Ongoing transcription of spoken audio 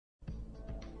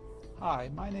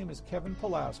Hi, my name is Kevin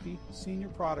Pulowski, Senior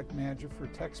Product Manager for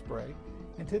Techspray,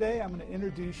 and today I'm going to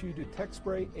introduce you to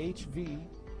Techspray HV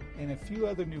and a few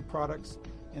other new products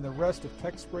in the rest of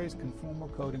Techspray's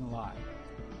conformal coating line.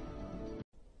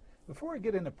 Before I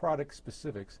get into product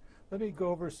specifics, let me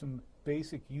go over some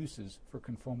basic uses for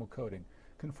conformal coating.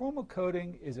 Conformal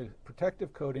coating is a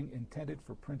protective coating intended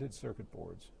for printed circuit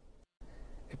boards.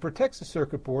 It protects the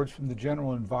circuit boards from the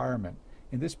general environment,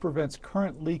 and this prevents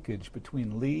current leakage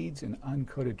between leads and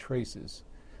uncoated traces.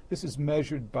 This is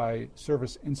measured by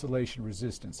surface insulation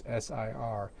resistance,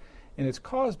 SIR, and it's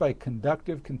caused by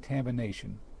conductive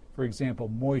contamination, for example,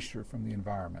 moisture from the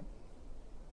environment.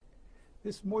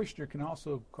 This moisture can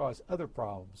also cause other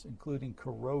problems, including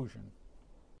corrosion.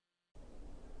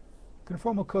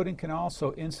 Conformal coating can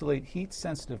also insulate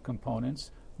heat-sensitive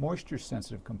components,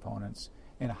 moisture-sensitive components,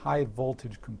 and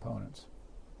high-voltage components.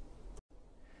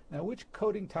 Now, which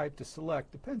coating type to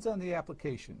select depends on the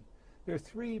application. There are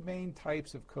three main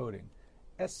types of coating: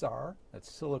 SR, that's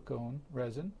silicone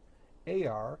resin,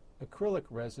 AR, acrylic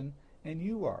resin, and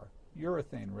UR,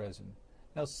 urethane resin.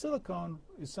 Now, silicone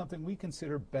is something we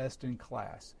consider best in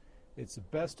class. It's the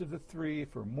best of the three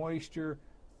for moisture,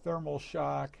 thermal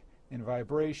shock, and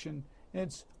vibration, and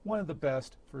it's one of the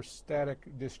best for static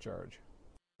discharge.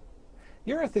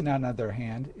 Urethane, on the other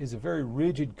hand, is a very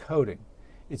rigid coating.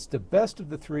 It's the best of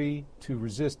the three to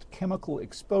resist chemical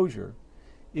exposure.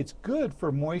 It's good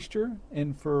for moisture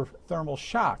and for thermal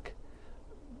shock.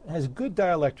 It has good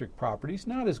dielectric properties,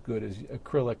 not as good as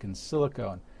acrylic and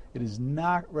silicone. It is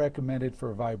not recommended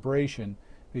for vibration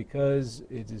because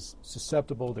it is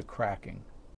susceptible to cracking.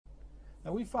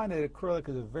 Now, we find that acrylic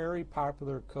is a very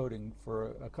popular coating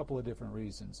for a couple of different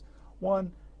reasons.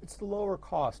 One, it's the lower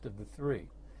cost of the three.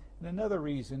 And another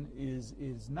reason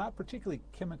is not particularly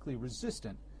chemically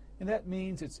resistant, and that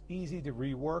means it's easy to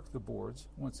rework the boards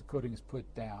once the coating is put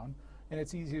down, and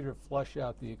it's easier to flush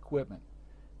out the equipment.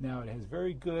 Now, it has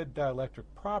very good dielectric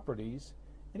properties,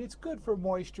 and it's good for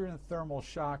moisture and thermal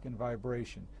shock and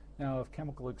vibration. Now, if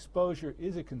chemical exposure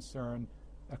is a concern,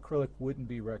 acrylic wouldn't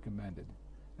be recommended.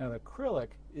 Now, the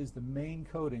acrylic is the main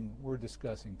coating we're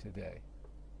discussing today.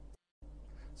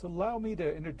 So allow me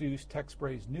to introduce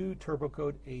Techspray's new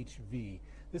TurboCoat HV.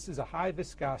 This is a high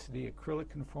viscosity acrylic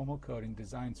conformal coating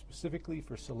designed specifically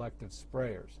for selective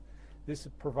sprayers. This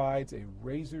provides a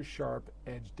razor sharp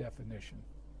edge definition.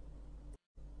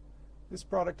 This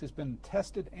product has been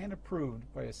tested and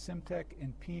approved by Simtech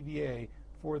and PVA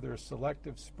for their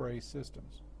selective spray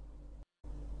systems.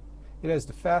 It has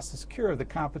the fastest cure of the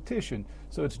competition,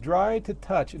 so it's dry to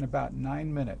touch in about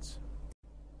 9 minutes.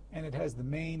 And it has the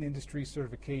main industry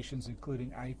certifications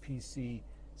including IPC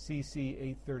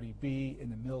CC830B in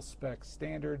the mil-spec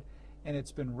standard, and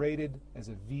it's been rated as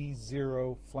a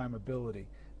V0 flammability.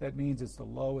 That means it's the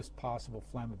lowest possible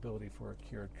flammability for a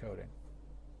cured coating.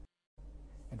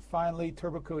 And finally,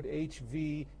 TurboCoat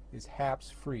HV is HAPS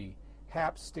free.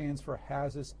 HAPS stands for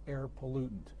hazardous air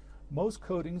pollutant. Most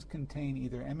coatings contain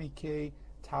either MEK,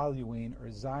 toluene, or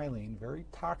xylene, very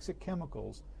toxic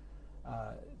chemicals.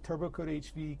 TurboCoat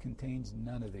HV contains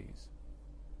none of these.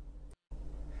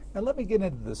 Now let me get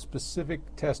into the specific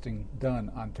testing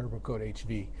done on TurboCoat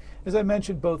HV. As I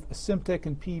mentioned, both Simtech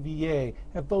and PVA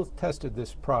have both tested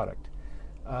this product.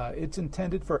 It's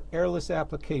intended for airless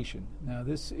application. Now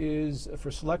this is for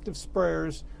selective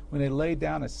sprayers when they lay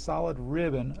down a solid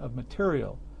ribbon of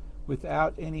material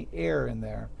without any air in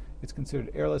there. It's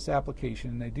considered airless application,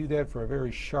 and they do that for a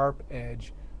very sharp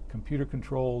edge, computer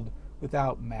controlled,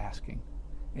 without masking.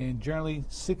 And generally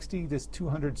 60 to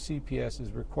 200 CPS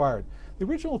is required. The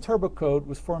original TurboCoat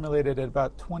was formulated at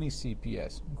about 20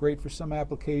 CPS. Great for some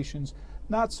applications,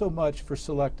 not so much for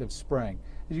selective spraying.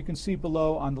 As you can see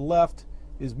below, on the left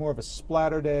is more of a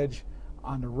splattered edge.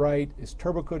 On the right is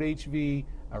TurboCoat HV,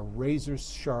 a razor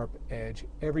sharp edge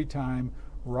every time,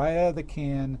 right out of the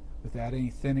can without any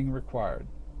thinning required.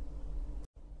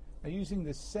 Now, using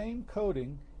the same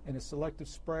coating in a selective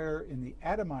sprayer in the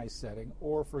atomized setting,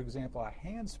 or for example a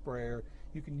hand sprayer,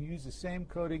 you can use the same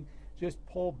coating, just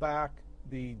pull back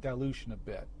the dilution a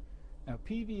bit. Now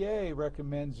PVA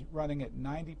recommends running at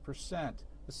 90%.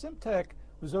 The Simtech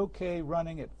was okay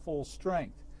running at full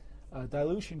strength.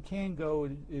 Dilution can go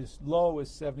as low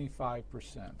as 75%.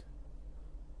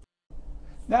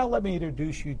 Now let me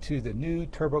introduce you to the new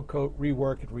TurboCoat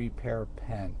Rework and Repair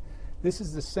pen. This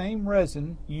is the same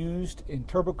resin used in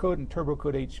TurboCoat and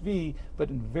TurboCoat HV,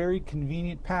 but in very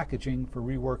convenient packaging for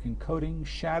reworking coatings,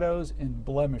 shadows, and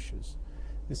blemishes.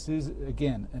 This is,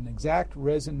 again, an exact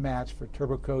resin match for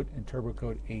TurboCoat and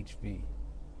TurboCoat HV.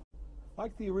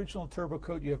 Like the original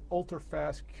TurboCoat, you have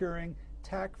ultra-fast curing,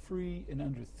 tack-free in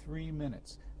under 3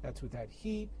 minutes. That's without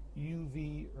heat,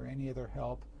 UV, or any other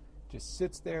help. Just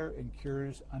sits there and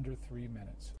cures under 3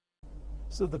 minutes.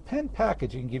 So the pen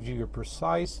packaging gives you a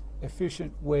precise,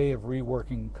 efficient way of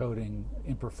reworking coating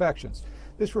imperfections.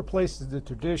 This replaces the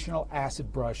traditional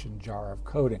acid brush and jar of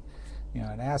coating.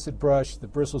 An acid brush, the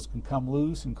bristles can come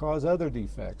loose and cause other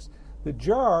defects. The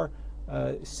jar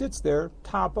sits there,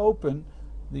 top open,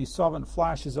 the solvent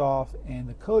flashes off, and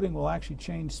the coating will actually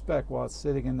change spec while it's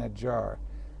sitting in that jar.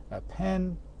 A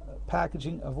pen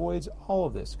packaging avoids all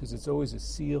of this because it's always a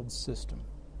sealed system.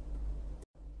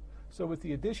 So with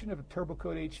the addition of a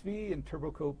TurboCoat HV and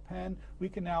TurboCoat pen, we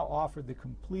can now offer the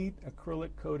complete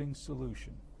acrylic coating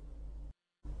solution.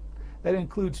 That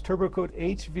includes TurboCoat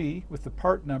HV with the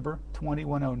part number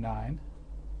 2109,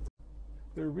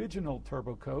 the original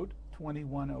TurboCoat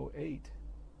 2108,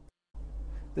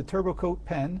 the TurboCoat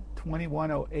pen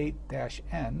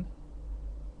 2108-N,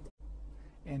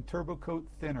 and TurboCoat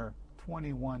thinner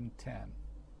 2110.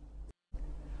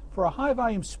 For a high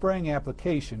volume spraying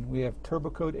application, we have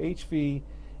TurboCoat HV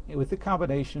with the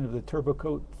combination of the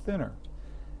TurboCoat thinner.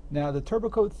 Now the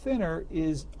TurboCoat thinner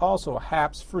is also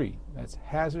HAPS free, that's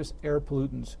hazardous air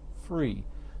pollutants free.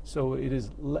 So it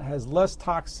has less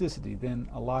toxicity than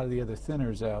a lot of the other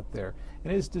thinners out there.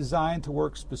 And it is designed to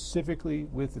work specifically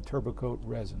with the TurboCoat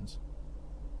resins.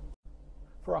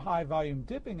 For a high volume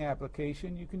dipping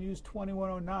application, you can use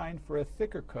 2109 for a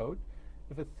thicker coat.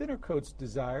 If a thinner coat's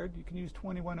desired, you can use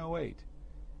 2108.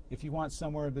 If you want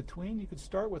somewhere in between, you could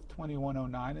start with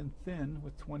 2109 and thin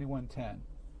with 2110.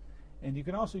 And you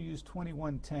can also use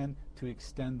 2110 to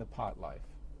extend the pot life.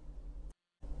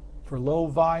 For low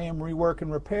volume rework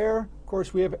and repair, of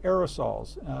course, we have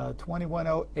aerosols,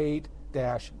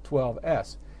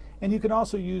 2108-12S. And you can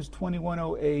also use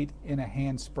 2108 in a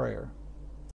hand sprayer.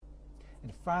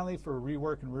 And finally, for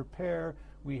rework and repair,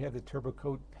 we have the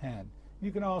TurboCoat pen.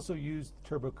 You can also use the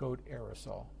TurboCoat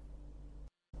aerosol.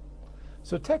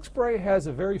 So Techspray has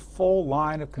a very full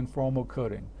line of conformal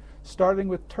coating, starting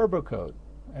with TurboCoat.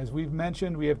 As we've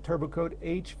mentioned, we have TurboCoat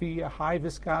HV, a high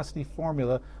viscosity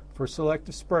formula for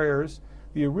selective sprayers,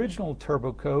 the original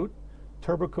TurboCoat,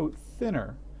 TurboCoat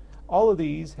thinner. All of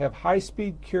these have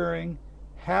high-speed curing,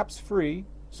 HAPS free,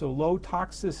 so low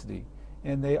toxicity,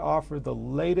 and they offer the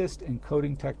latest in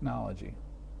coating technology.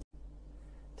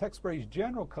 Techspray's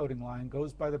general coating line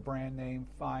goes by the brand name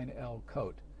Fine L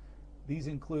Coat. These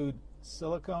include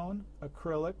silicone,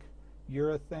 acrylic,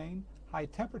 urethane, high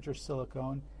temperature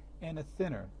silicone, and a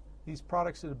thinner. These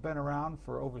products have been around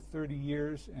for over 30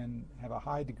 years and have a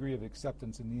high degree of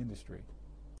acceptance in the industry.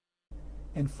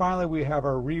 And finally, we have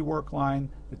our rework line,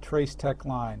 the Trace Tech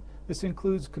line. This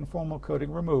includes conformal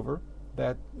coating remover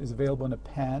that is available in a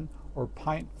pen or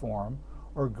pint form,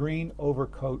 or green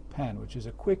overcoat pen, which is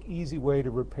a quick, easy way to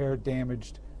repair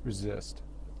damaged resist.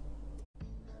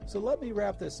 So let me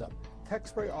wrap this up.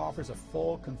 Techspray offers a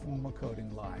full conformal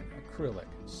coating line: acrylic,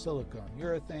 silicone,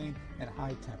 urethane, and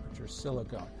high temperature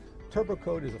silicone.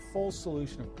 TurboCoat is a full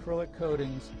solution of acrylic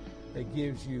coatings that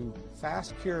gives you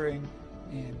fast curing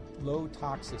and low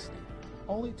toxicity.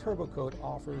 Only TurboCoat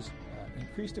offers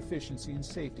increased efficiency and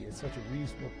safety at such a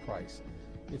reasonable price.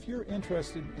 If you're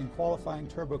interested in qualifying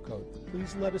TurboCoat,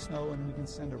 please let us know and we can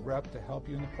send a rep to help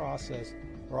you in the process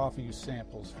or offer you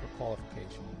samples for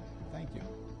qualification. Thank you.